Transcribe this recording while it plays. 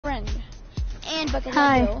fan, Buckethead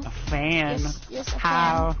Hi. Bill. A fan. Yes, a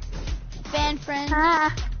How? fan friend.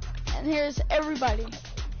 Ah. And here's everybody.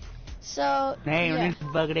 So, Hey, yeah. this is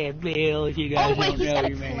Buckethead Bill. If you guys Oh wait, don't he's know, got a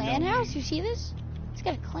you may clan know house. me. You see this? He's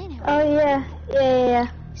got a clan house. Oh yeah.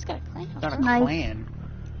 He's got a clan house. Not a Nice. clan.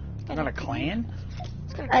 Not a clan?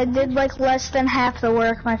 He's got a I clan did house. like less than half the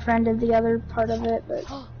work. My friend did the other part of it, but.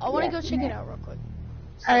 I want to Yeah. go check it out real quick.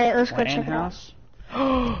 All right, let's go Clan check it out. house?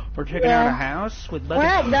 We're checking out a house with We're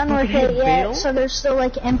not done with Buckethead it yet, Bill? so there's still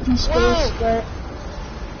like empty space. Whoa. But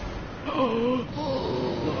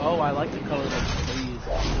Oh, I like the color of the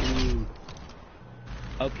trees. Ooh.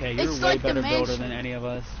 Okay, you're It's way like the better builder mansion. than any of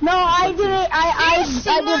us. no, I Like did it. I see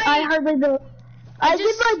did. my- I hardly do. I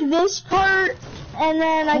did like this part, and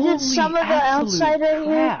then I did some of the outside right here.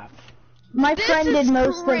 crap. My This friend is did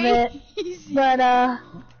most of it, crazy. but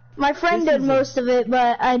my friend This did is most of it,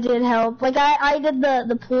 but I did help. Like I did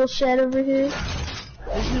the pool shed over here.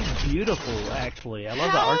 This is beautiful, actually. I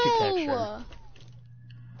love the architecture.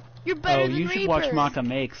 You're better Oh, than you should Reaper. watch Maka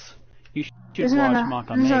Makes. You should There's watch not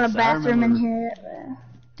Maka a, Makes. there's not a bathroom in I remember here.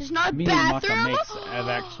 There's not a me and Maka bathroom. Makes have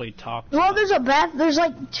actually talked. Well, there's a there's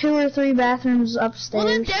like 2 or 3 bathrooms Well, then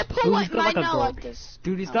upstairs. Deadpool Dude, might he's got like a not gar- like this.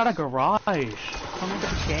 Dude, he's got a garage. Come into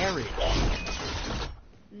the garage.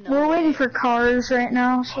 No We're way. waiting for cars right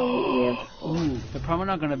now, so yeah. Ooh, they're probably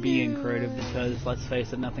not gonna be in creative because, let's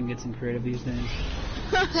face it, nothing gets in creative these days.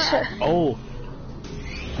 Oh.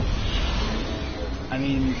 I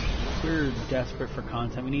mean, we're desperate for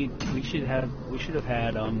content. We should have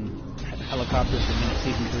had helicopters for the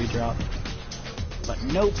season 3 drop. But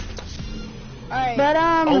nope. Alright. But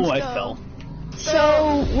Oh, I go. fell.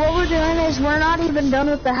 so what we're doing is we're not even done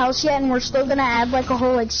with the house yet, and we're still gonna add like a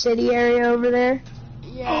whole like city area over there.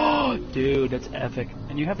 Yeah. Dude, that's epic.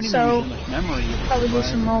 And you haven't even So, used that much memory. Probably do right?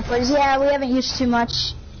 some role plays. Yeah, we haven't used too much.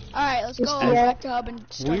 Alright, let's go Yeah. back to Hub and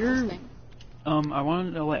start We're- this thing. I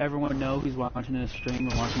wanted to let everyone know who's watching this stream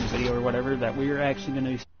or watching the video or whatever that we are actually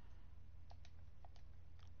going to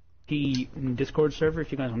the Discord server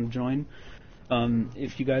if you guys want to join.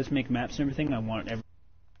 If you guys make maps and everything, I want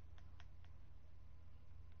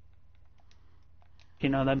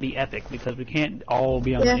that'd be epic because we can't all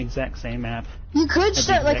be on Yeah. the exact same map. You could the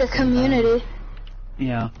start like a exact same time. community,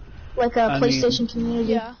 Yeah. like a I PlayStation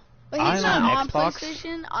community. Yeah. But he's I'm not on on Xbox.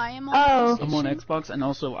 PlayStation. I am on Oh. PlayStation. I'm on Xbox and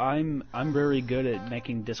also I'm very good at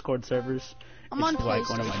making Discord servers. I'm on it's like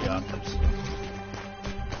one of my PlayStation. jobs.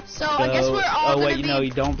 So I guess we're all oh gonna wait, be. no,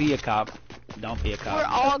 you don't be a cop. Don't be a cop. We're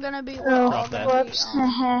all gonna be. We're Oh, all Drop gonna that. be. whoops. We're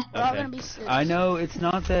all Okay. gonna be Sids. I know it's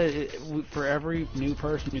not that for every new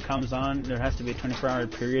person who comes on, there has to be a 24-hour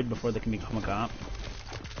period before they can become a cop.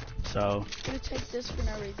 So, I'm gonna take this for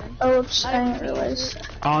no reason. Oh, oops, I I don't didn't realize.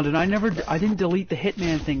 oh, I didn't delete the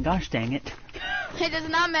Hitman thing. Gosh dang it! It does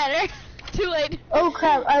not matter. Too late. Oh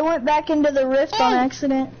crap, I went back into the rift on Oh.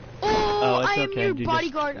 accident. Oh, it's I am okay, your dude, just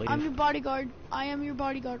bodyguard. leave. I'm your bodyguard. I am your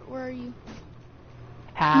bodyguard. Where are you?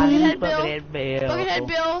 Hi, Buckethead Bill. Buckethead Bill. Buckethead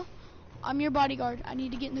Bill. I'm your bodyguard. I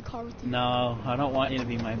need to get in the car with you. No, I don't want you to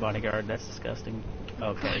be my bodyguard. That's disgusting.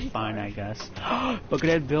 Okay, fine, I guess.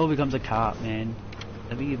 Buckethead Bill becomes a cop, man.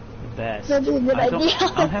 That'd be the best. That'd be a good I don't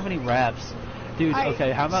idea. have any raps. Dude, Alright,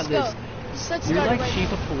 okay, how about let's this? go. Let's You're start like right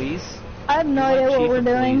chief now. of police. I have no You're idea like what chief we're of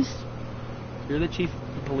doing. police. You're the chief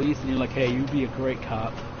of police, and you're like, hey, you'd be a great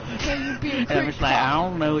cop. Okay, you be a And I'm great just like, I cop.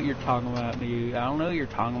 don't know what you're talking about, dude. I don't know what you're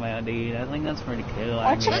talking about, dude. I think that's pretty cool.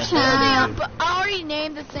 I That's guess. Let's do the thing Yeah. up, but I already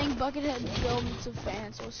named the thing Buckethead Bill meets a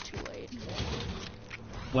fan, so it's too late.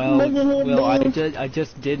 Well, Buckethead I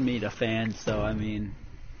just did meet a fan, so I mean,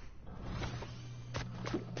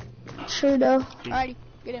 Sure though. Alrighty,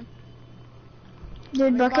 get him.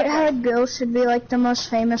 Dude, Everybody Buckethead Bill should be like the most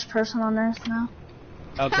famous person on earth now.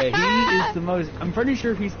 okay, he is the most. I'm pretty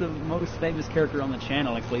sure he's the most famous character on the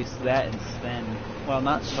channel, at least that and Sven. Well,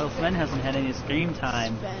 Sven hasn't had any screen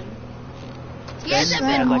time. Sven. He Sven hasn't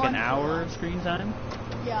had been like on an for a hour while. of screen time.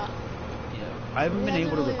 Yeah. Yeah, I haven't been He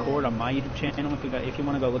able to hasn't really- record on my YouTube channel. If you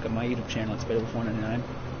want to go look at my YouTube channel, it's Beta499.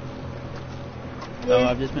 So Yeah.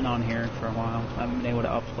 I've just been on here for a while. I haven't been able to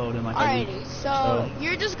upload in like a week. Alrighty, so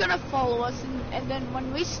you're just gonna follow us, and then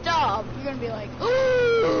when we stop, you're gonna be like,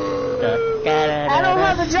 ooh. I don't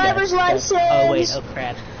have a driver's license. Oh wait, oh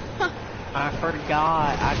crap. I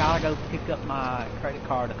forgot. I gotta go pick up my credit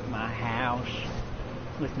card at my house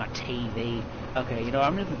with my TV. Okay, you know,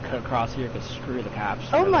 I'm just gonna cut across here because screw the cops.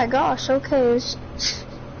 Oh my gosh, okay. Does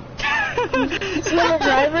he have a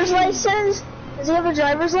driver's license? Does he have a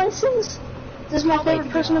driver's license? Does my Probably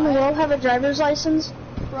favorite person in the world have a driver's license?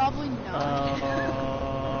 Probably not.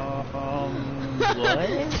 What?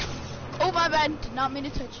 Oh, my bad. Did not mean to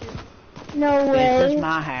touch you. No This way. is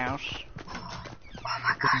my house. Oh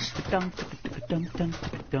my gosh. I'm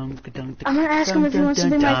gonna ask him if he wants to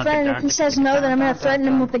be my friend. If he says no, then I'm gonna threaten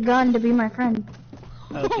him with a gun to be my friend.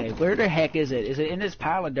 Okay, where the heck is it? Is it in this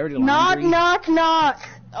pile of dirty Knock, laundry? knock, knock.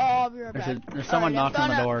 Oh, I'll be right back. There's someone Alright,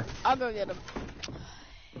 knocking on the door. I'll go get him.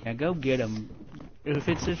 Yeah, go get him. If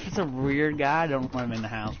it's a weird guy, don't let him in the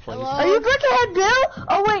house, please. Hello? Are you Buckethead Bill?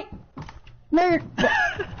 Oh wait. No, you're...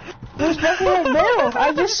 Where's Buckethead Bill?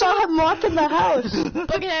 I just saw him walk in the house.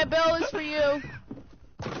 Buckethead Bill is for you.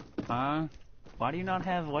 Huh? Why do you not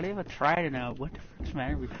have? Why do you have a trident out? What the frick's the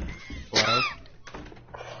matter with you? Hello?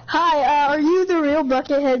 Hi, are you the real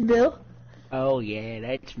Buckethead Bill? Oh yeah,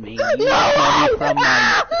 that's me.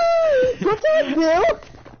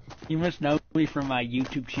 You must know me from my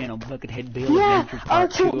YouTube channel, Buckethead Bill Yeah. Adventures Oh,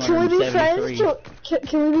 Part can we be friends? 273.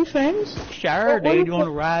 Can we be friends? Sure, dude. You wanna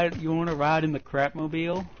ride? You wanna ride in the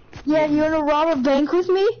crapmobile? Yeah, you wanna rob a bank with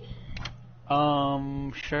me?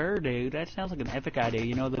 Sure, dude. That sounds like an epic idea.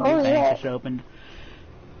 You know, the new Oh, bank yeah. just opened.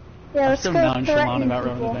 Yeah, I'm let's so go nonchalant threaten about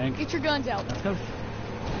running the people. bank. Get your guns out. Let's go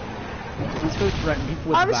threaten people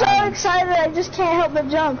with I'm so violence. excited, I just can't help but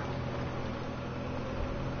jump.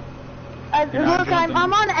 You're not Look, I'm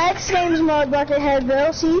jumping. on X Games mode, Buckethead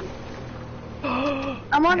Bill, see?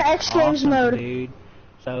 I'm on X Games Awesome, mode. dude.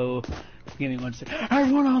 So, give me 1 second.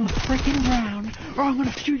 Everyone on the freaking ground, or I'm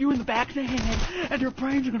gonna shoot you in the back of the head, and your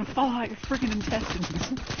brains are gonna fall out your freaking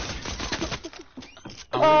intestines.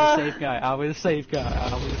 I'll be the safe guy. I'll be the safe guy.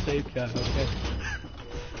 I'll be the safe guy. Okay.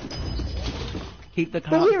 Keep the Did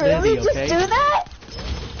cops he really busy, okay? just do that?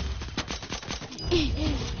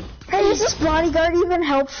 Hey, is this bodyguard even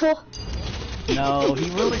helpful? No, he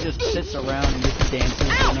really just sits around and just dances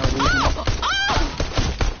for no reason.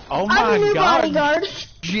 Oh I'm a my new god! bodyguard.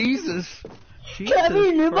 Jesus! Can I be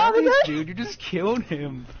a new Christ, bodyguard? dude, you just killed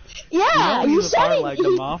him. Yeah, you said part it. like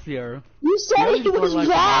the mafia. You said You he already was look like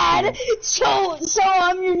the bad, mafia. so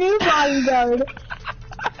I'm your new bodyguard.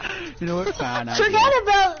 You know what? Fine. I Forget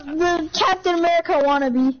about the Captain America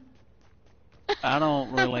wannabe. I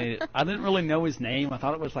didn't really know his name. I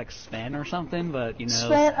thought it was like Sven or something, but you know.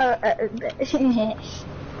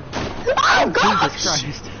 Oh, gosh!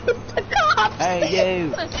 Jesus Christ. The cops! Hey, you!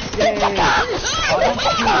 The cops! Oh, don't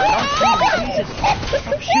shoot him!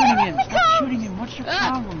 Stop shooting him! Stop shooting him! What's your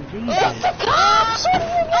problem? Jesus! The cops!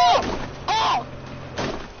 Oh!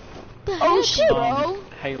 Oh, shit! Bro.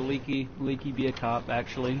 Hey, Leaky, be a cop,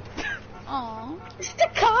 actually. Aw. It's the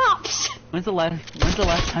cops! When's the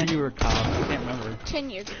last time you were a cop? I can't remember. 10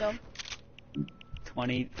 years ago.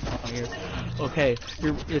 20 years. Okay,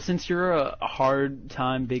 since you're a hard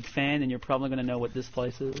time big fan, then you're probably gonna know what this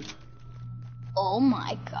place is. Oh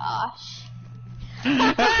my gosh.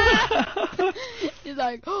 He's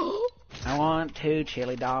like, oh. I want 2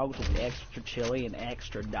 chili dogs with extra chili and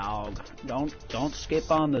extra dog. Don't skip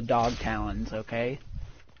on the dog talons, okay?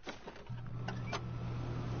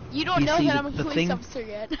 You don't You know see, that I'm a the police thing- officer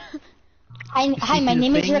yet. Hi, my the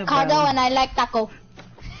name is thing Ricardo about- and I like taco.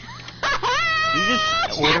 You just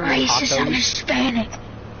Not ordered racist, I'm tacos. Hispanic.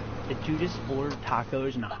 Did you just order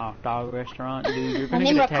tacos in a hot dog restaurant, dude? You're My gonna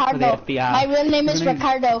name get is attacked Ricardo. with the FBI. My real name is You're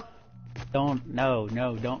gonna- Ricardo. Don't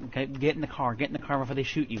get in the car. Get in the car before they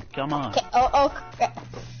shoot you. Come on. Okay, oh, okay.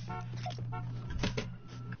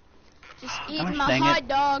 Just eating Gosh, my dang hot it.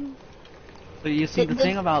 dog. But you see, the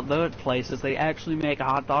thing about those places, they actually make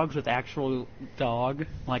hot dogs with actual dog,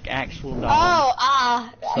 like actual dog.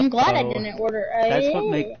 Oh, I'm glad I So, didn't order.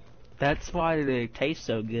 That's why they taste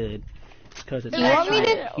so good. Because it's Do you want me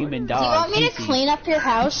actually to- human Do dog. you want me to feces. clean up your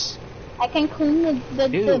house? I can clean the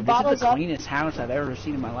Dude, this bottles is the up. cleanest house I've ever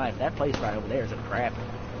seen in my life. That place right over there is a crap.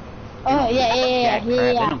 Oh, yeah. Jack crap.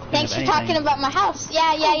 They don't clean Thanks up for anything. talking about my house. Yeah,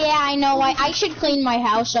 I know. I should clean my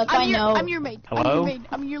house up, I know. I'm your maid. I'm Hello? your maid.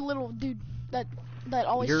 I'm your little dude that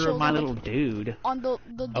always You're chills my on the- little dude. on the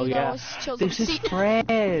dude Oh that yeah. always chills on This the is seat.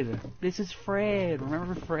 Fred. This is Fred.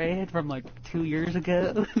 Remember Fred from like 2 years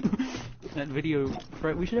ago? That video.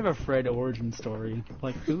 Fred. We should have a Fred origin story.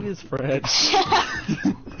 Like, who is Fred?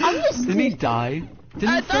 I'm just Didn't he die? Didn't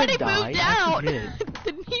I Fred thought he die? moved I out. forget.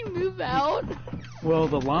 Didn't he move out? Well,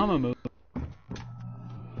 the llama moved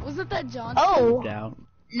Wasn't that John? Oh, out.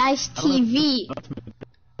 nice I don't know if TV. the llama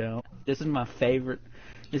moved out. This is my favorite.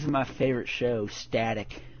 This is my favorite show,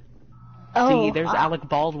 Static. Oh, See, there's Alec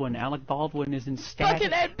Baldwin. Alec Baldwin is in Static.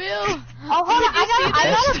 Fucking Ed Bill. Oh, hold on.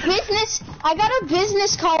 I got a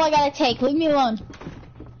business call I gotta take. Leave me alone.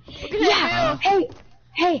 Look at Yeah. Ed Bill.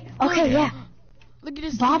 Hey. Okay, yeah. Look at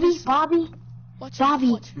this. Bobby. Watch Bobby.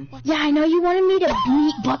 Watch. Yeah, I know you wanted me to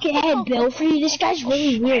beat Buckethead Bill for you. This guy's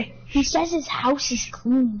really weird. He says his house is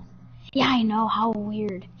clean. Yeah, I know, how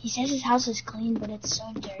weird. He says his house is clean, but it's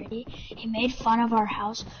so dirty. He made fun of our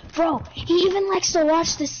house. Bro, he even likes to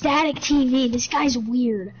watch the static TV. This guy's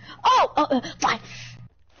weird. Oh, fine.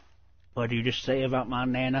 What did you just say about my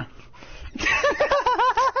Nana?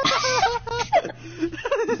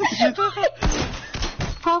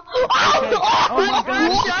 Huh?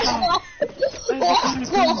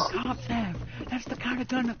 That's the kind of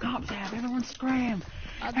gun the cops have. Everyone scram.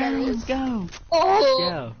 That Everyone is. go. Oh.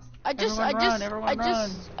 Go. I just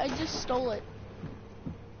stole it.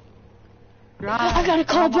 I gotta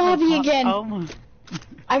call Bobby again. Oh my.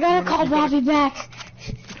 I gotta call Bobby back.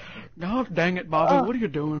 Oh, dang it, Bobby. What are you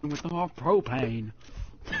doing with all propane?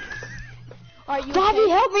 Alright, you Bobby, okay?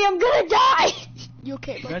 help me, I'm gonna die! You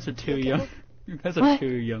okay, You bro? guys are too okay, young. bro? You guys are What? too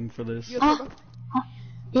young for this. You okay, bro?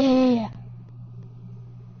 Yeah.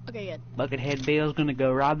 Okay, good. Buckethead Bill's gonna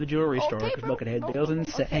go rob the jewelry store Okay, because bro. Buckethead Oh, Bill's okay.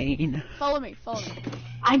 insane. Follow me.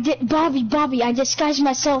 I did, Bobby, I disguised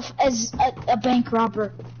myself as a bank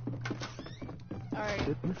robber. Alright.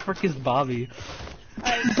 Who the frick is Bobby?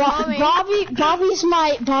 Alright, follow me. Bobby's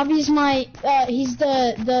my, he's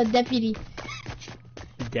the deputy.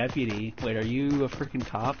 Deputy. Wait, are you a freaking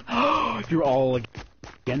cop? You're all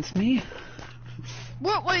against me?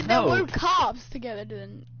 Wait, No. we're cops together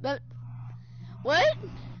then. What?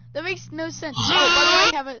 That makes no sense.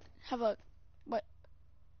 Oh, by the way, have a, what?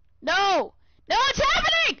 No, it's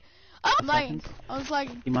happening! Oh, I'm lagging. I was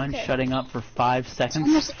lagging. You mind Okay. shutting up for 5 seconds?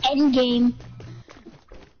 Almost endgame.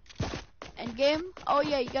 Endgame? Oh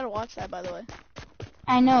yeah, you gotta watch that, by the way.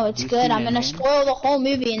 I know, it's You good. seen I'm gonna Endgame? spoil the whole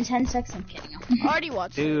movie in 10 seconds. I'm kidding. I already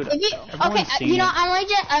watched Dude, it. If you, everyone's okay, seen you know,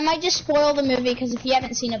 it. I might just spoil the movie because if you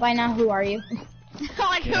haven't seen it by now, who are you?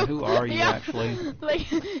 Like, Yeah, who are you, yeah. actually? Like,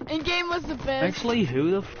 Endgame was the best. Actually,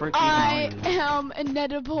 who the frick I even are you? am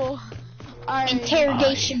inedible.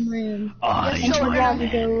 Interrogation room. I Yes, so am we're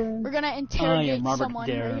Robert gonna- room. We're gonna I interrogate am Robert someone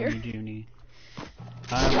right Downey here. Jr.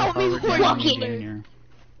 Tell me Robert where Downey you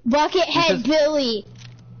Jr. Buckethead This is- Billy.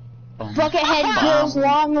 Boom. Buckethead Bill's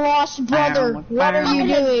long lost brother. What are you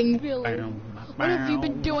doing? Billy, Boom, what have you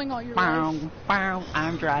been boom, doing all your life? boom, boom.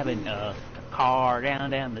 I'm driving a car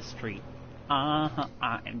down the street.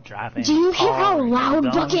 I am driving. Do you a hear car how and loud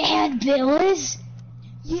I'm going- Buckethead Bill is?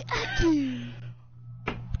 Yeah, I do.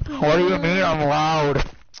 What do you mean I'm loud?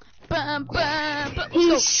 Bum, bum, bum.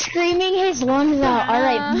 He's screaming his lungs out. All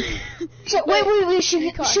right. So wait.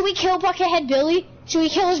 Should we kill Buckethead Billy? Should we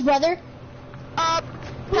kill his brother? Oh,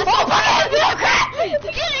 Buckethead Bill! Crap! Get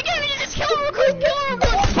me! Just kill him real quick! Kill him real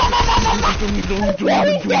quick!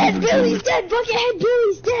 Billy's dead! Billy's dead! Buckethead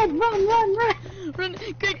Billy's dead! Run! Run!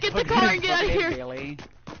 Get the car and get out of here! Billy.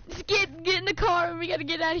 Just get in the car. We gotta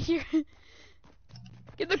get out of here.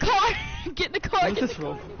 Get in the car. Get in the car. What Get is in this the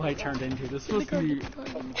car. roleplay turned into? This Get in the supposed car. to be. Get in the car.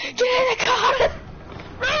 Get in the car.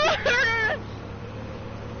 Get in the car!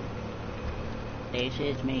 This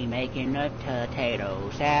is me making a potato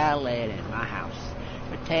salad in my house.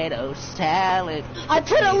 Potato salad. I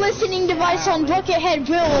put a listening device on Buckethead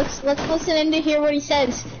Bill. Let's listen in to hear what he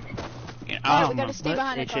says. Alright, we gotta stay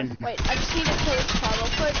behind the car. Wait, I just need to kill this car real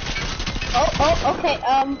quick. Oh, okay.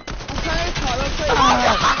 I'm trying to car real quick.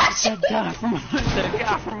 That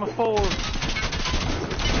guy from a Ford.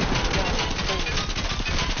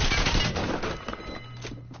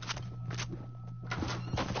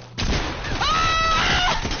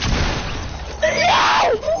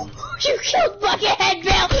 No! You killed Buckethead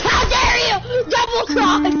Bill! How dare you! Double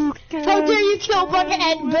cross! How dare you kill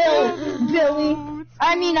Buckethead Bill? Billy.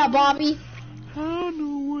 I mean, Bobby.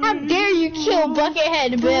 How dare you kill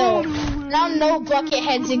Buckethead Bill? Now no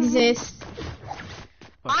Bucketheads exist.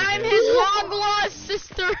 I'm his long lost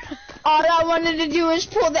sister. All I wanted to do was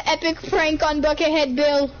pull the epic prank on Buckethead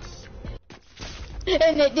Bill.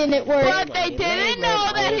 And it didn't work. But they didn't know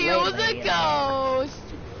that he was a ghost.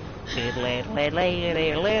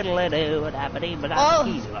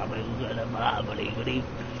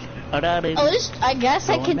 I guess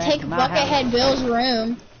I Going could back take to my Buckethead house. Bill's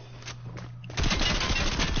room.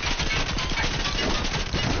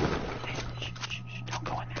 Don't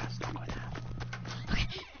go in the house. Don't go in the house.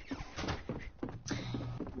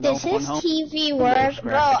 Does No, his going home. TV work? Scratch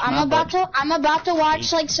Bro, my I'm about to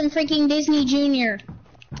watch like some freaking Disney Junior.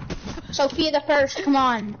 Sophia the First, come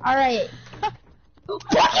on. Alright.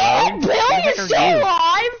 Buckethead Bill, Who the you're heck are still you?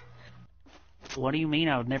 alive? What do you mean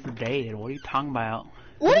I was never dated? What are you talking about?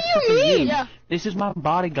 What do you mean? Yeah. This is my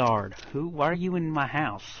bodyguard. Why are you in my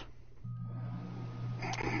house?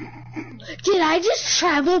 Did I just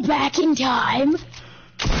travel back in time?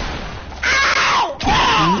 Ow!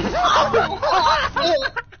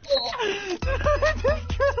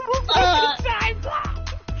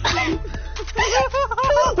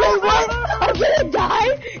 Wait, what?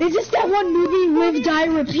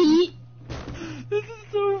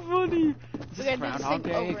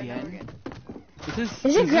 again? Is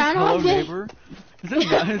this Groundhog Hello Day? Neighbor? Is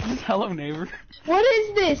this Hello Neighbor? What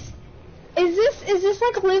is this? Is this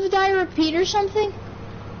like Live, Die, Repeat or something?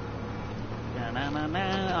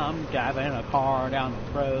 Na-na-na-na, I'm driving a car down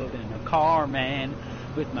the road in a car, man,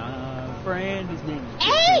 with my friend. His name is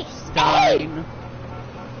Hey! Stein.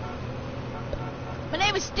 My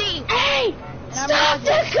name is Steve. Hey! And I'm Stop Roger.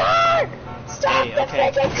 the car! Stop the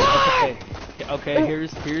freaking car! Okay,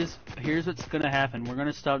 here's what's gonna happen. We're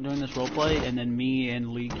gonna stop doing this roleplay, and then me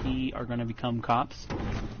and Leaky are gonna become cops,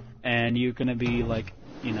 and you're gonna be like,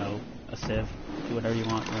 you know, a civ. Do whatever you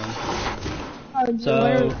want, really. Oh,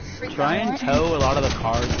 So try and tow a lot of the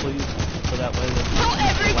cars, please, so that way. Tow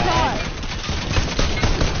every car.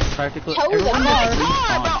 Practically Tow the everyone car. is Bro,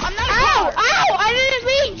 on. I'm not a Ow! car. Ow! I didn't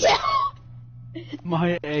mean to!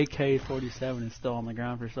 My AK-47 is still on the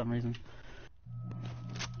ground for some reason.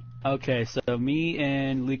 Okay, so me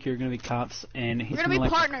and Leaky are gonna be cops, and he's We're gonna gonna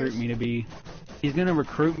be like partners. recruit me to be. He's gonna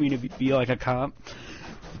recruit me to be like a cop,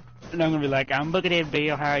 and I'm gonna be like, "I'm Buckethead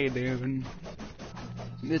Bill. How you doing?"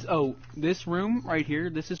 This room right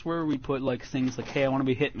here. This is where we put like things like, "Hey, I want to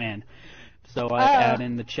be Hitman." So I add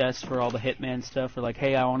in the chest for all the Hitman stuff. Or like,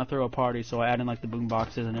 "Hey, I want to throw a party." So I add in like the boom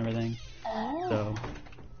boxes and everything. So,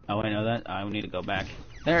 oh wait, no, that I need to go back.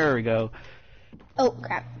 There we go. Oh,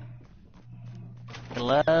 crap.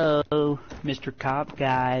 Hello, Mr. Cop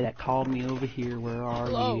guy that called me over here. Where are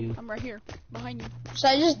Hello, you? I'm right here, behind you. So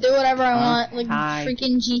I just do whatever I want, like Hi.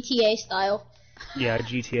 freaking GTA style. Yeah,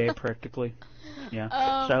 GTA practically. Yeah.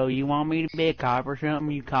 Um, So you want me to be a cop or something?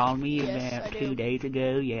 You called me Yes, about I 2 do. days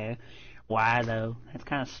ago. Yeah. Why though? That's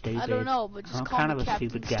kind of stupid. I don't know, but just I'm call kind me of a Captain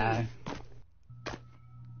stupid Steve. guy.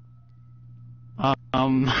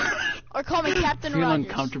 Or call me Captain Feel Rogers.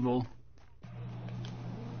 uncomfortable.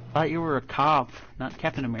 Thought you were a cop, not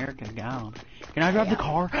Captain America. God. Can I drive the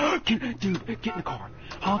car? Dude, get in the car.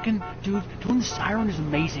 Honking, dude, doing the siren is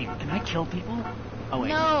amazing. Can I kill people? Oh wait,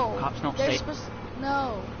 No, cops don't they're say. supposed.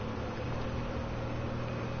 No.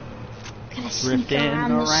 Gotta sneak Drifting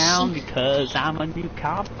around around the because I'm a new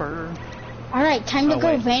copper. Alright, time to Oh, go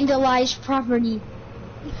wait. vandalize property.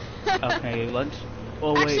 Okay, let's.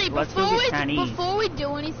 Oh Actually, wait, let's before go we get Chinese. before we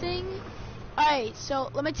do anything, alright. So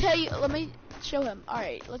let me tell you. Let me show him.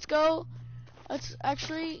 Alright, let's go. Let's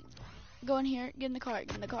actually go in here. Get in the car.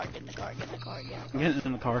 Get in the car. Get in the car. Get in the car. Get in the car. Get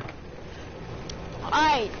in the car.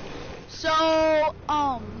 Alright. So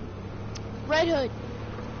Red Hood.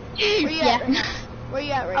 Where you at right now? Where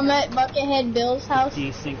you at right I'm now? at Buckethead Bill's house.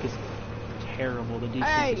 Desync is terrible. The desync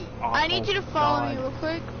Alright. is awful. I need you to follow me God. real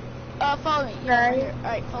quick. Follow me. Yeah, Alright. here.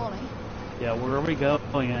 Alright, follow me. Yeah, where are we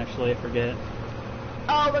going? Actually, I forget.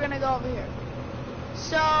 Oh, we're gonna go over here.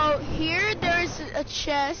 So here there's a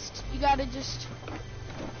chest. You gotta just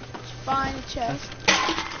find a chest.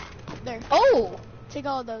 There. Oh! Take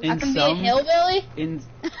all of those. In I can be a some- hillbilly? In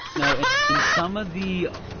some of the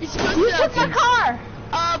You're supposed Who to took my car?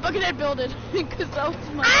 Buckethead build it because that was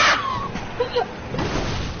my.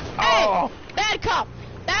 Oh! Hey, bad cop.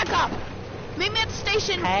 Bad cop. Meet me at the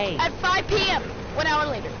station Hey. at 5 p.m. 1 hour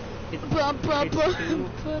later. It's Bum, bum, it's bum. too-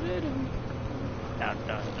 Put it in. Dun, dun,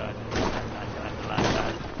 dun, dun, dun, dun,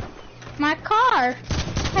 dun. My car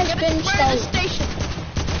has Get been it where the stolen. station.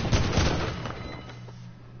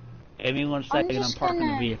 Give me 1 second. I'm just parking the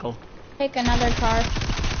gonna- vehicle. Take another car.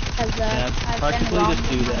 Cause, Yeah, I've practically been just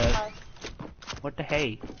do robbed in my that. car. What the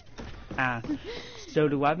hey? So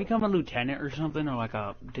do I become a lieutenant or something, or like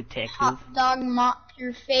a detective? Hot dog, mop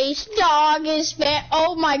your face. Dog is fat.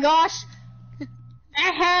 Oh my gosh.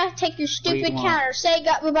 Take your stupid want? counter. Say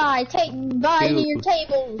goodbye. Take bye to Dude. your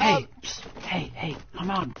table. Hey, psst, hey, come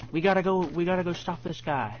on. We gotta go stop this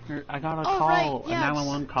guy. I got a Oh, call, right, a yeah.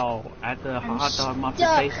 911 call at the I'm hot dog, mop your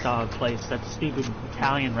stuck. face dog place, that stupid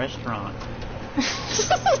Italian restaurant.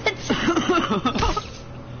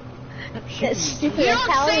 That stupid You don't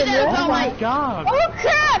say Italian that about Oh my restaurant. god. Oh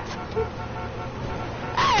crap!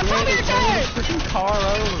 Hey, pull me your Turn tires. this freaking car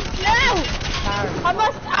over. No! Tires. I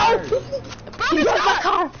must out! Bro, You get got my out.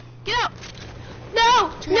 car! Get out. No!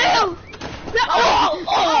 No! No!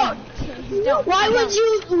 Oh! He's down. Why He's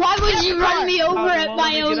would down. you run me over God, it at won't my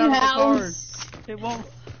let me own get out of the car. house? It won't.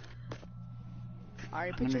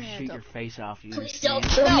 Alright, I'm put your gonna hands shoot up. your face off, you Please don't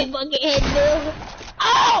understand? kill me, Buckethead Bill.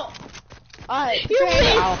 Oh! Alright, You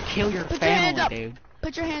missed! I'll kill your Put your hands up. family, dude.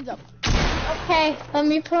 Put your hands up. Okay, let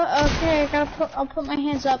me put. Okay, I'll put my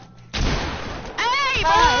hands up. Hey,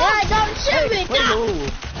 Alright, don't shoot me! Wait, No! whoa.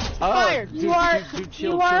 fired. Dude, You are- dude,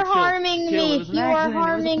 chill, you are chill, chill. harming Chill. me. It was an You are accident.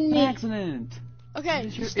 harming It was me. an accident. Okay, What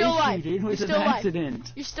is you're your still issue, alive. dude? It You're was an still alive.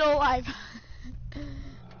 accident. You're still alive.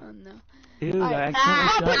 Oh no. Dude, Alright. I accidentally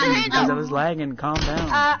Put shot your you hands because up. I was lagging. Calm down.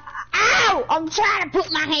 Ow! Ow! I'm trying to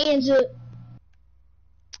put my hands up.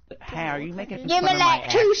 Hey, are you making Give fun me of my like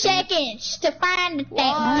 2 accent? seconds to find the thing. One.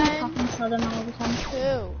 I'm talking southern all the time.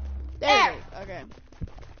 2. There it is. Okay.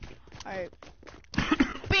 Alright.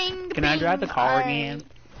 Bing. Can I drive the car again?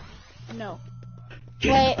 No.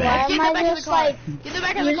 Wait, why Get am in the I back of just the car. like... Get in the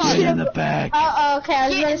back of the You're car. just Get in the back. Oh, okay, I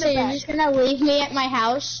was Get gonna in the say, you're back. just gonna leave me at my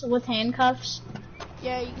house with handcuffs?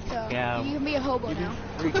 Yeah, you can tell. Yeah. You can be a hobo now.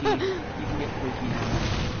 Freaky. You can get freaky now.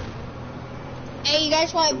 Hey, you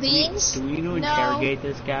guys want beans? Do we need to interrogate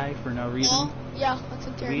this guy for no reason? No. Yeah, let's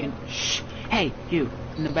interrogate him. Shh. Hey, you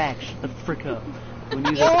in the back. Shut the frick up. We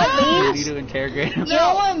need You want we beans? need to interrogate him. You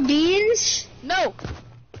don't want beans? No.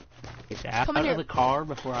 Get out Come in of here. the car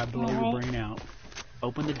before I blow your brain out.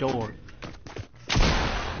 Open the door.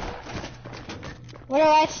 Where do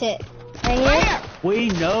I sit? Right here? We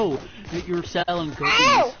know that you're selling cookies.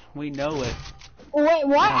 Ow! We know it. Wait,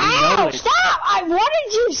 what? I know Ow! it. Stop! What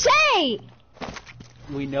did you say?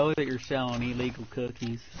 We know that you're selling illegal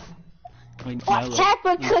cookies. We know What it. type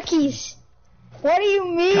of cookies? What do you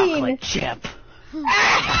mean? Chocolate chip.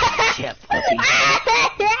 Chip cookies.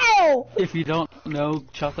 Ow! If you don't know,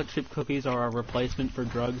 chocolate chip cookies are a replacement for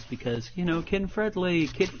drugs because, you know, kid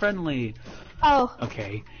friendly. Oh,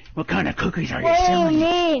 Okay, what kind of cookies are you what do you selling?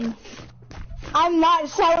 mean? I'm not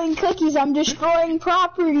selling cookies, I'm destroying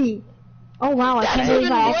property. Oh wow, I can't That's believe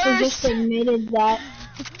even I actually worse. just admitted that.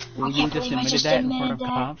 Well, I you can't just believe I admitted just that in admitted front of that.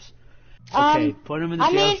 cops? Okay, put him in the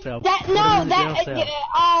I jail mean, cell. that, Put him no, in the jail cell.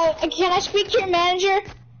 that, can I speak to your manager?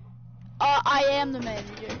 I am the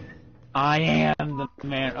manager. I am the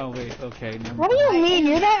man. Oh wait, okay. Never What do mind. you mean?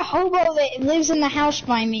 You're that hobo that lives in the house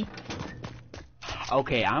by me.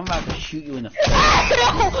 Okay, I'm about to shoot you in the face.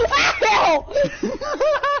 Ow!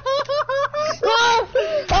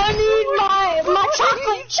 I need my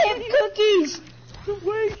chocolate chip cookies. The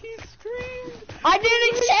way he screamed. I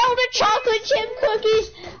didn't sell the chocolate chip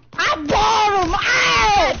cookies. I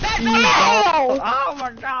bought them. Ow! Ow! Oh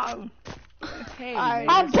my god. Hey, Alright.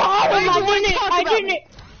 I bought them. What did you I want to talk about didn't.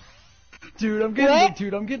 Dude,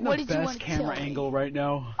 I'm getting What the did you best want to camera tell me? angle right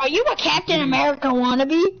now. Are you a Captain America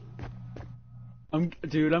wannabe? I'm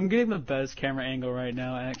getting the best camera angle right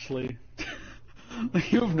now, actually.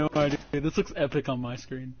 Like, you have no idea. This looks epic on my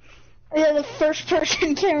screen. Yeah, the first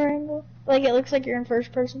person camera angle. Like it looks like you're in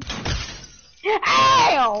first person.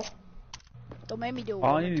 Ow! Don't make me do it.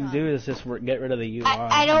 All one you more need to time. do is just get rid of the UI.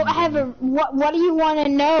 I don't have a. What do you want to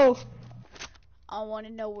know? I want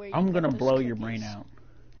to know where you I'm got gonna those blow your cookies. brain out.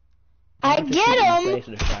 I I'm just shooting you in the get face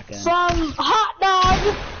with a shotgun. them from Hot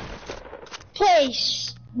Dog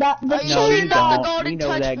Place. The Are you No, sure you not the don't. Golden We know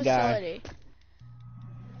Touch that guy. facility?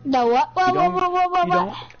 the what? You don't- What? you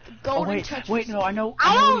don't- Golden Oh wait, Touch wait, no, I know.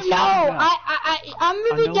 I know what don't he's know. talking about. I'm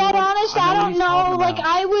gonna be know dead what- honest. I know I what don't he's know. talking Like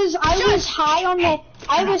about. I was high on the.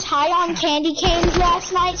 I was high on candy canes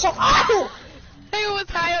last night. So. Ow! Who was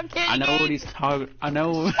high on candy I know what cane? he's talking. I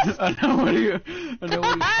know what he's talking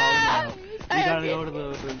about.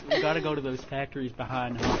 We gotta go to those factories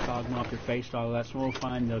behind Hot Dog and off your face dog. That's where we'll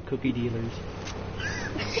find the cookie dealers.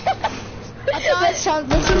 That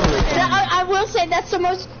sounds. I will say that's the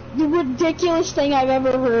most ridiculous thing I've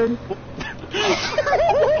ever heard.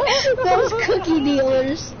 Those cookie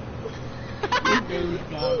dealers.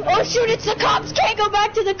 Oh shoot! It's the cops. Can't go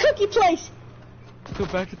back to the cookie place. Go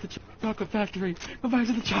back to the chocolate factory. Go back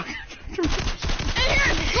to the chocolate factory.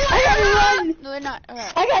 I gotta run. No, they're not.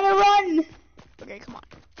 Alright. I gotta run. Okay, come on.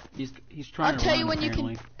 He's trying I'll to tell run, you when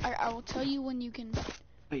apparently. you can. I will tell you when you can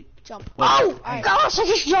Wait. jump. Wait. Oh Alright. gosh! I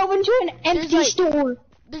just drove into an empty There's like- store.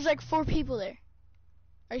 There's like 4 people there.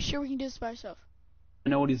 Are you sure we can do this by ourselves? I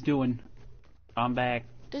know what he's doing. I'm back.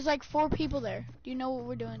 There's like 4 people there. Do you know what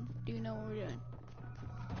we're doing? Do you know what we're doing?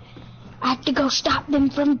 I have to go stop them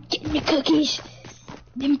from getting the cookies.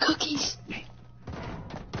 Them cookies.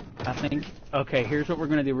 I think. Okay, here's what we're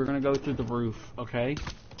gonna do. We're gonna go through the roof. Okay.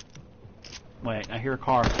 Wait, I hear a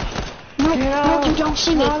car. No, no, you don't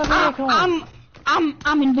see me. Out of the vehicle.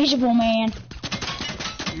 I'm invisible, man.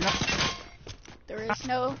 You're not There is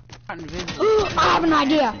no. invisible. I have an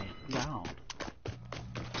idea. No.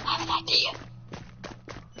 I have an idea.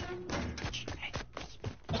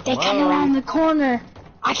 If they come around the corner,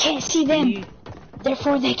 I can't see them.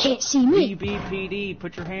 Therefore, they can't see me. BBPD,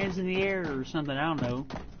 put your hands in the air or something. I don't know.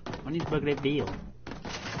 I need to book that deal.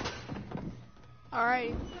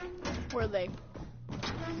 Alright. Where are they?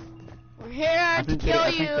 We're here to kill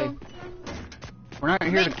you. We're not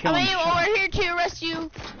here to kill him. We're here to arrest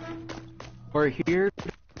you. We're here to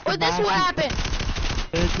Oh, this buy will some happen.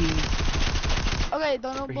 cookies. Okay,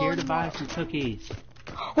 don't We're blow here to anymore. buy some cookies.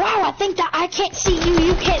 Wow, I think that I can't see you.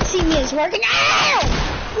 You can't see me is working.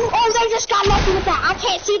 Ow! Oh, they just got lucky with that. I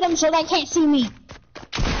can't see them, so they can't see me.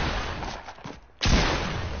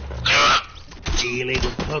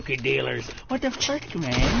 Illegal cookie dealers. What the frick,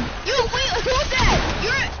 man? You, wait, who's that?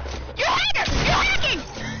 You're a hacker! You're hacking!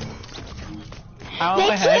 How am They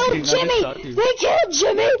I hacking? killed Jimmy. They killed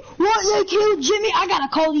Jimmy. What? They killed Jimmy. I gotta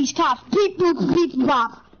call these cops. Beep boop beep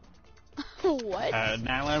bop. What?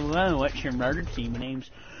 911, what's your emergency? My name's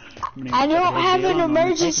I don't have an I'm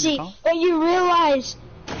emergency, taking the call. but you realize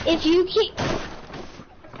if you keep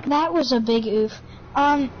that was a big oof.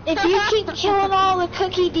 If you keep killing all the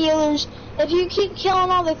cookie dealers,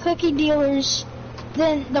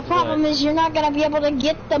 then the problem is you're not gonna be able to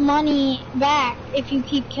get the money back if you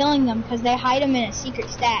keep killing them because they hide them in a secret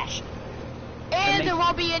stash. And there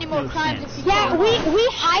won't be any more no crimes sense. if you Yeah, kill we them.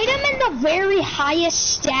 hide them in the very highest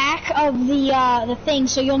stack of the thing,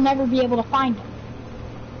 so you'll never be able to find them.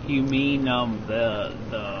 You mean the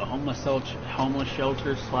homeless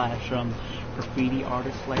shelter slash graffiti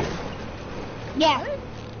artist layer? Yeah,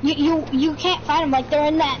 you can't find them. Like they're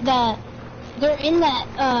in that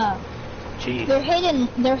Jeez. they're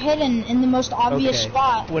hidden in the most obvious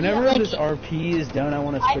spot. Whenever Like, this RP is done, I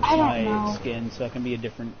want to switch I don't my know. skin so I can be a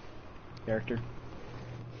different character.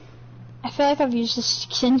 I feel like I've used this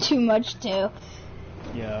skin too much too.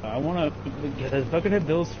 Yeah, I want to, because Buckethead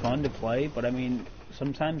Bill's fun to play, but I mean,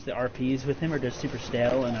 sometimes the RPs with him are just super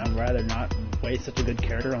stale, and I'd rather not waste such a good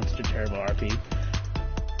character on such a terrible RP.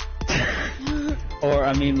 Or,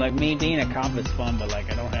 I mean, like, me being a cop is fun, but,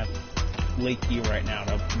 like, I don't have Leaky right now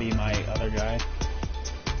to be my other guy.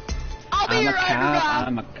 I'll be I'm a your underdog. cop,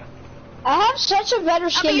 I'm a cop. I have such a better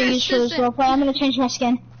skin to your use for this assistant. roleplay. I'm gonna change my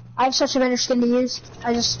skin. I have such a better skin to use.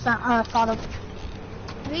 I just thought of.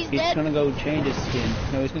 He's He's dead. gonna go change his skin.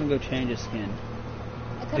 No, he's gonna go change his skin.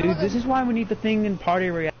 I could've Dude, this looked- is why we need the thing in Party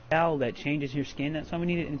Royale that changes your skin. That's why we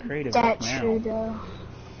need it in Creative. That's now. true though.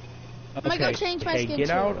 I'm gonna go change my skin get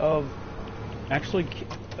too. out of... Actually,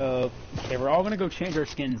 okay, we're all gonna go change our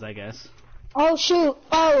skins, I guess. Oh shoot!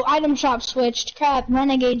 Oh, item shop switched. Crap,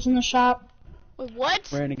 Renegade's in the shop. Wait, what?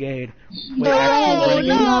 Renegade. The Wait, actual Renegade,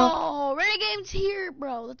 Renegade? No, Renegade's here,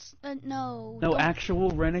 bro. Let's no. No, Don't- actual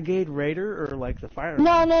Renegade Raider or like the Fire?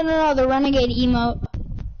 No, the Renegade emote.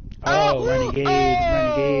 Oh, Oh,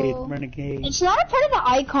 Renegade, oh. Renegade. It's not a part of the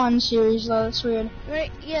Icon series though. That's weird.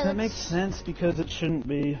 Right, yeah. That makes sense because it shouldn't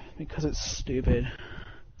be, because it's stupid.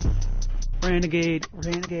 Renegade.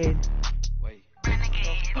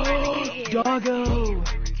 Doggo!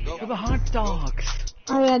 For the hot dogs!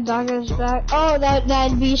 Oh yeah, Doggo's back. Oh,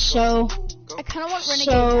 that'd be so I kind of want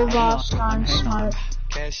Renegade. so now. boss on smart.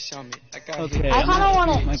 Okay, I I'm kind of gonna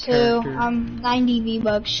want choose my it too. character. I'm 90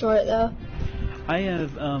 V-Bucks short though. I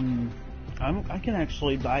have, I can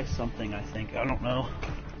actually buy something, I think. I don't know.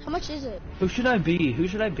 How much is it? Who should I be?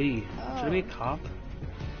 Should I be a cop?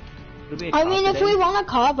 Should I be a I cop mean, if today? we want a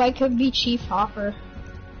cop, I could be Chief Hopper.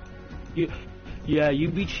 Yeah, you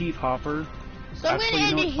be Chief Hopper. So I'm Actually, gonna you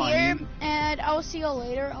end know it what's fine, here, you- and I will see you all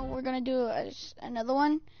later. And we're gonna do another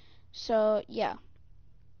one. So yeah.